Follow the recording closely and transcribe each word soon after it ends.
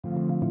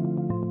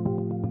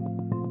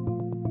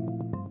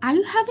Are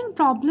you having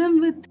problem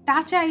with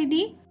Touch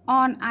ID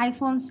on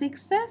iPhone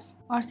 6s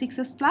or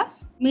 6s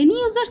Plus? Many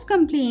users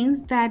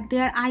complain that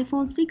their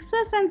iPhone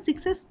 6s and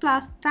 6s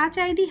Plus Touch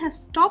ID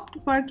has stopped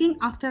working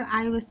after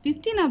iOS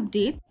 15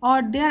 update,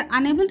 or they are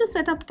unable to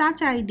set up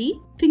Touch ID.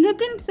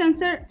 Fingerprint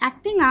sensor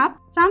acting up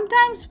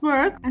sometimes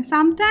works and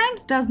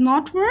sometimes does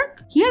not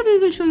work. Here we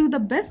will show you the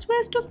best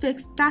ways to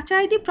fix Touch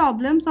ID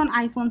problems on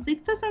iPhone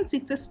 6s and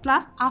 6s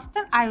Plus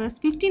after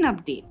iOS 15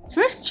 update.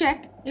 First,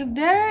 check if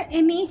there are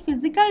any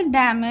physical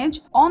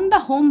damage on the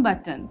home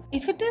button.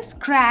 If it is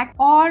cracked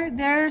or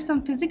there is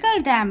some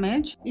physical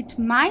damage, it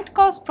might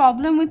cause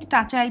problem with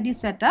Touch ID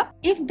setup.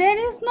 If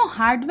there is no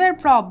hardware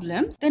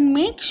problems, then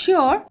make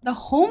sure the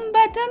home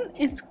button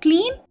is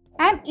clean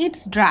and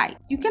it's dry.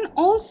 You can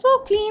also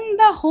clean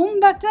the home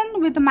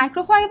button with a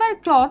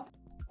microfiber cloth.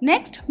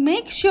 Next,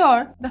 make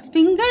sure the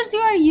fingers you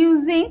are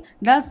using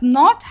does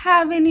not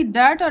have any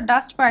dirt or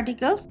dust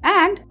particles,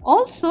 and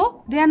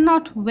also they are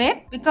not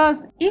wet,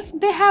 because if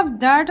they have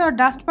dirt or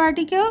dust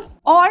particles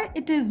or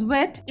it is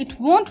wet, it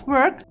won't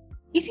work.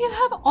 If you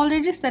have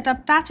already set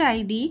up Touch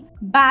ID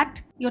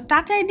but your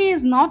Touch ID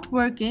is not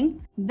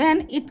working,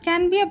 then it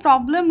can be a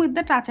problem with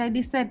the Touch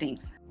ID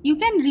settings. You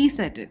can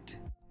reset it.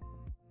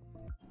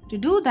 To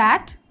do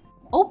that,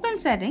 open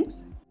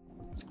Settings,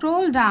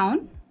 scroll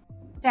down,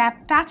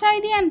 tap Touch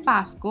ID and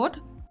passcode,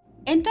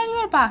 enter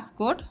your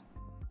passcode,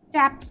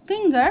 tap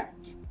finger,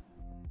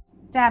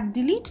 tap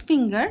delete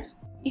finger.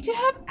 If you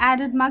have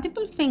added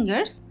multiple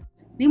fingers,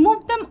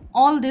 remove them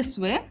all this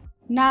way.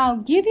 Now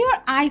give your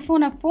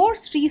iPhone a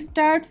forced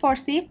restart for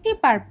safety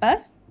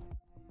purpose.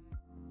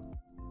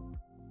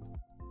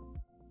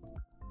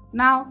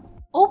 Now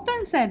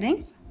open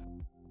Settings,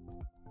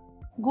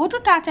 go to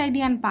Touch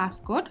ID and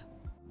passcode,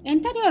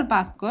 enter your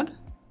passcode,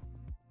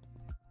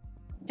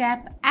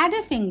 tap add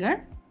a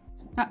finger.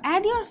 Now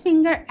add your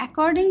finger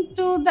according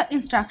to the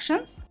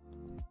instructions.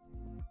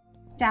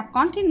 Tap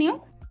continue.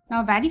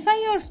 Now verify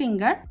your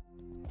finger.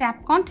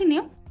 Tap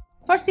continue.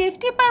 For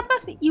safety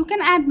purpose, you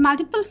can add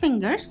multiple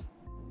fingers.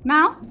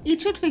 Now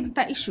it should fix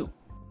the issue.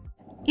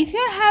 If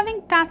you're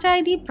having Touch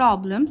ID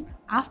problems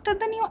after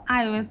the new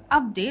iOS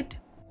update,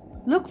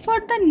 look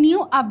for the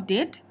new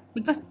update,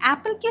 because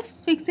Apple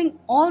keeps fixing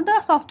all the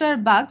software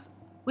bugs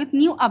with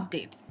new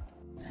updates.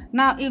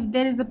 Now if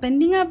there is a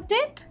pending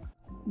update,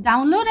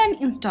 download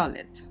and install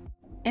it.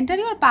 Enter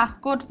your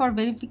passcode for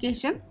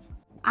verification.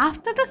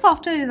 After the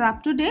software is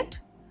up to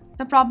date,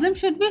 the problem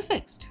should be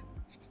fixed.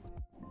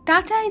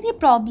 Touch ID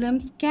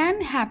problems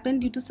can happen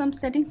due to some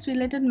settings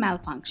related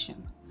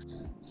malfunction.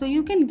 So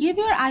you can give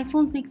your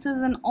iPhone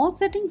 6s and all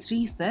settings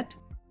reset.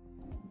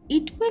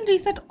 It will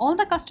reset all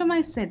the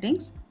customized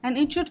settings and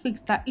it should fix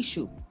the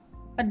issue.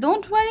 But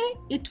don't worry,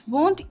 it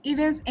won't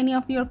erase any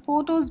of your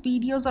photos,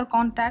 videos or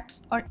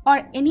contacts or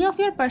any of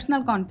your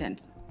personal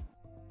contents.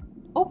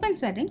 Open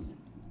Settings,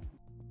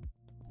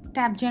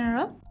 tap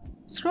General,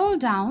 scroll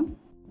down,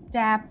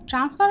 tap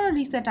Transfer or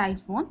Reset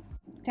iPhone,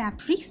 tap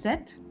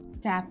Reset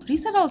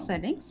All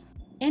Settings,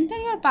 enter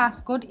your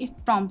passcode if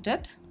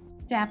prompted,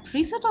 tap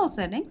Reset All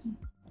Settings,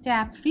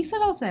 tap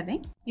Reset All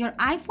Settings. Your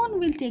iPhone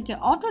will take an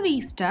auto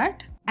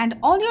restart and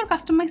all your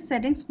customized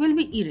settings will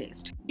be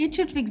erased. It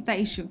should fix the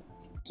issue.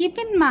 Keep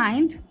in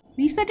mind,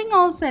 resetting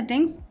all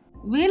settings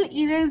will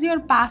erase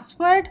your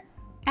password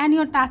and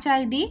your Touch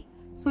ID,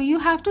 so you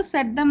have to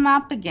set them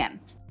up again.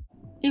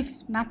 If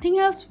nothing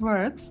else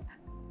works,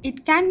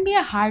 it can be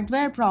a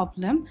hardware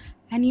problem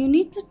and you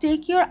need to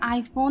take your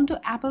iPhone to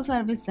Apple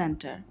Service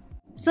Center.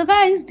 So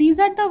guys, these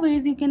are the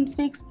ways you can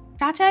fix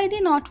Touch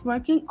ID not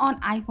working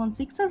on iPhone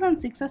 6s and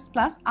 6s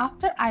Plus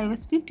after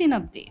iOS 15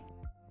 update.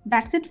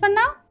 That's it for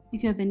now.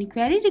 If you have any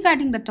query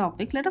regarding the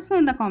topic, let us know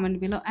in the comment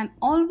below and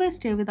always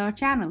stay with our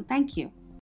channel. Thank you.